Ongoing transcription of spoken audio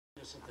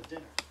this at the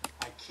dinner.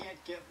 I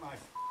can't get my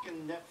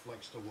f***ing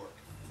Netflix to work.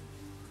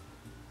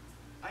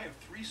 I have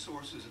 3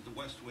 sources at the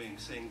West Wing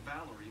saying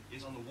Valerie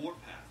is on the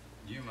warpath.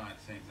 You might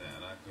think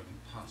that. I couldn't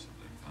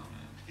possibly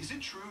comment. Is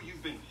it true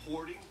you've been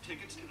hoarding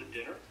tickets to the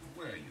dinner?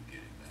 Where are you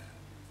getting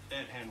that?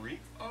 Ed Henry.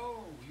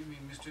 Oh, you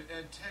mean Mr.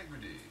 Ed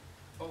Tegrity.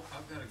 Oh,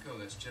 I've got to go.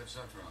 That's Jeff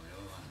Zucker on the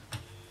other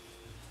line.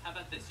 How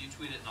about this? You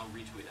tweet it and I'll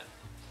retweet it.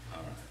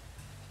 All right.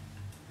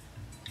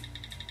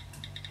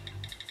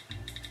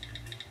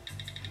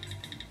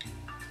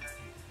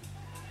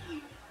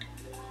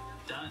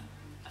 Done.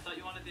 I thought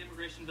you wanted the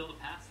immigration bill to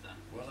pass then.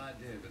 Well, I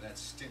did, but that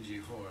stingy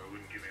whore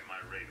wouldn't give me my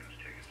Ravens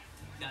ticket.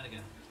 Gotta go.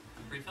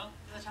 Refill?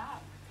 To the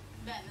top.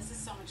 Ben, this is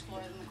so much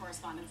cooler than the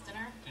correspondence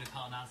dinner. A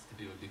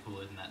colonoscopy would be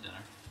cooler than that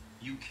dinner.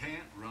 You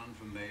can't run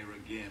for mayor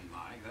again,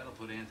 Mike. That'll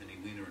put Anthony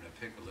Weiner in a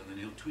pickle, and then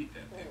he'll tweet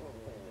that pickle.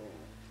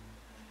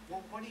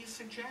 Well, what do you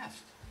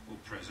suggest? Well,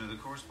 president of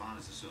the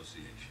Correspondents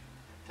Association.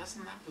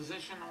 Doesn't that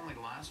position only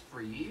last for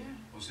a year?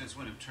 Well, since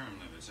when have term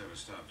limits ever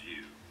stopped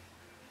you?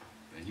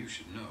 And you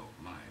should know,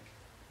 Mike,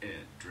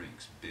 Ed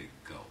drinks big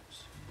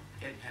gulps.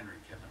 Ed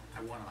Henry, Kevin. I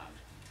want him out.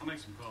 I'll make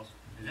some calls.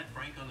 Is that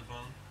Frank on the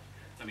phone?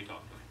 Let me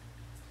talk to him.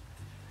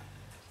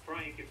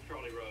 Frank, it's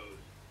Charlie Rose.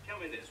 Tell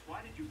me this,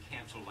 why did you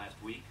cancel last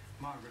week?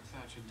 Margaret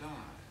Thatcher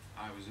died.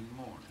 I was in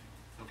mourning.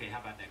 Okay, how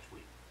about next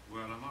week?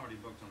 Well, I'm already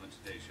booked on the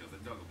Today Show,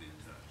 but Doug will be in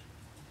touch.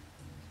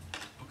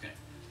 Okay.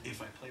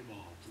 If I play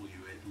ball, will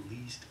you at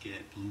least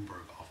get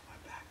Bloomberg off my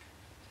back?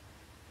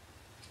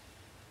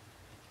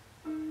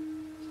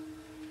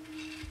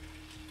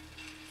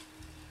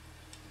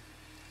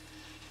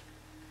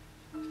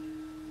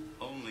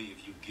 Only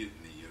if you give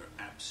me your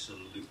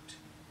absolute,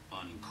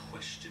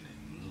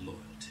 unquestioning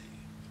loyalty.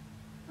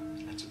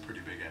 That's a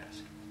pretty big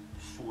ask.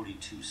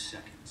 42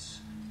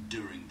 seconds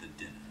during the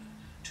dinner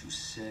to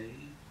say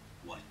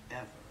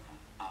whatever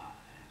I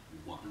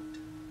want.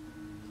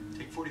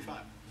 Take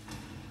 45.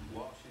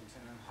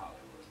 Washington and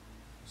Hollywood.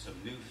 Some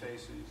new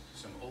faces,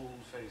 some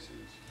old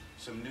faces,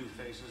 some new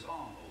faces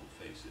on old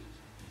faces.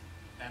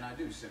 And I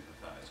do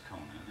sympathize,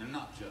 Conan, and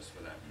not just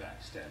for that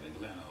backstabbing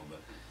Leno,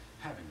 but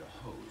having to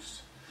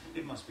host.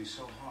 It must be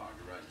so hard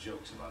to write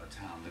jokes about a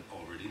town that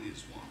already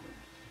is one.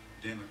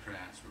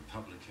 Democrats,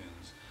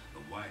 Republicans,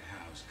 the White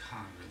House,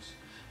 Congress,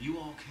 you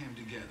all came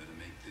together to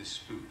make this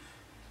spoof.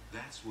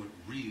 That's what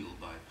real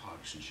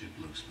bipartisanship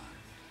looks like.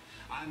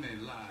 I may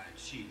lie,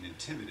 cheat, and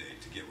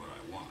intimidate to get what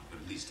I want, but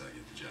at least I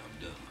get the job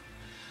done.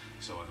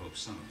 So I hope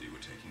some of you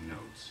are taking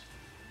notes.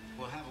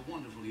 Well, have a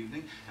wonderful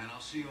evening, and I'll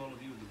see all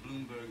of you at the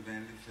Bloomberg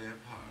Vanity Fair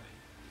party.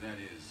 That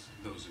is,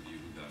 those of you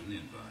who got an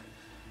invite.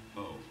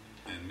 Oh,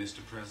 and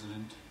Mr.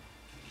 President,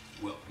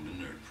 welcome to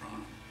Nerd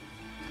Prom.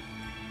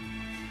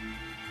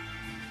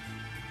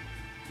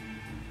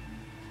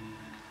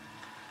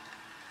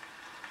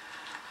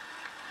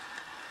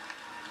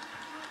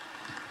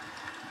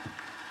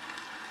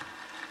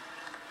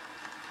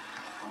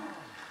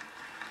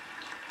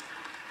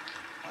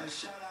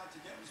 Shout out to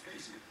Kevin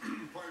Spacey,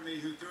 pardon me,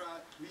 who threw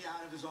me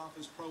out of his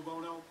office pro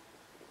bono.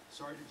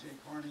 Sergeant Jay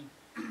Carney.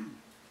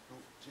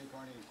 Jay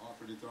Carney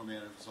offered to throw me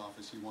out of his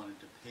office. He wanted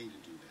to pay to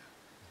do that.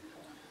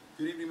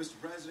 Good evening, Mr.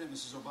 President,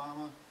 Mrs.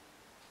 Obama,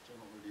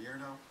 General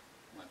Odierno,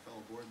 my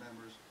fellow board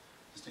members,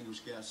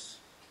 distinguished guests,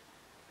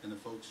 and the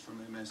folks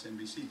from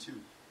MSNBC, too.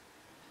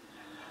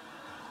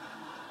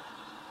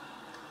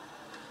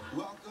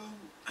 Welcome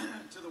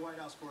to the White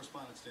House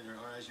Correspondents' Dinner,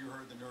 or as you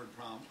heard, the Nerd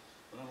Prom.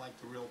 But unlike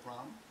the real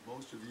prom,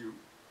 most of you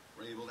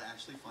were able to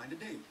actually find a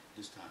date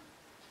this time.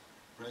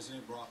 The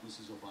President brought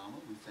Mrs.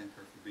 Obama. We thank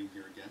her for being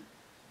here again.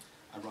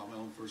 I brought my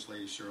own First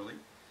Lady, Shirley,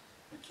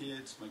 my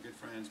kids, my good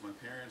friends, my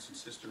parents and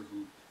sister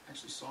who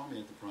actually saw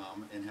me at the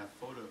prom and have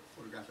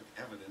photographic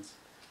evidence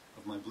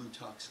of my blue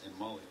tux and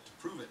mullet to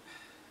prove it.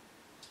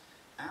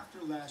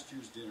 After last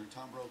year's dinner,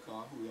 Tom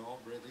Brokaw, who we all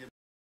greatly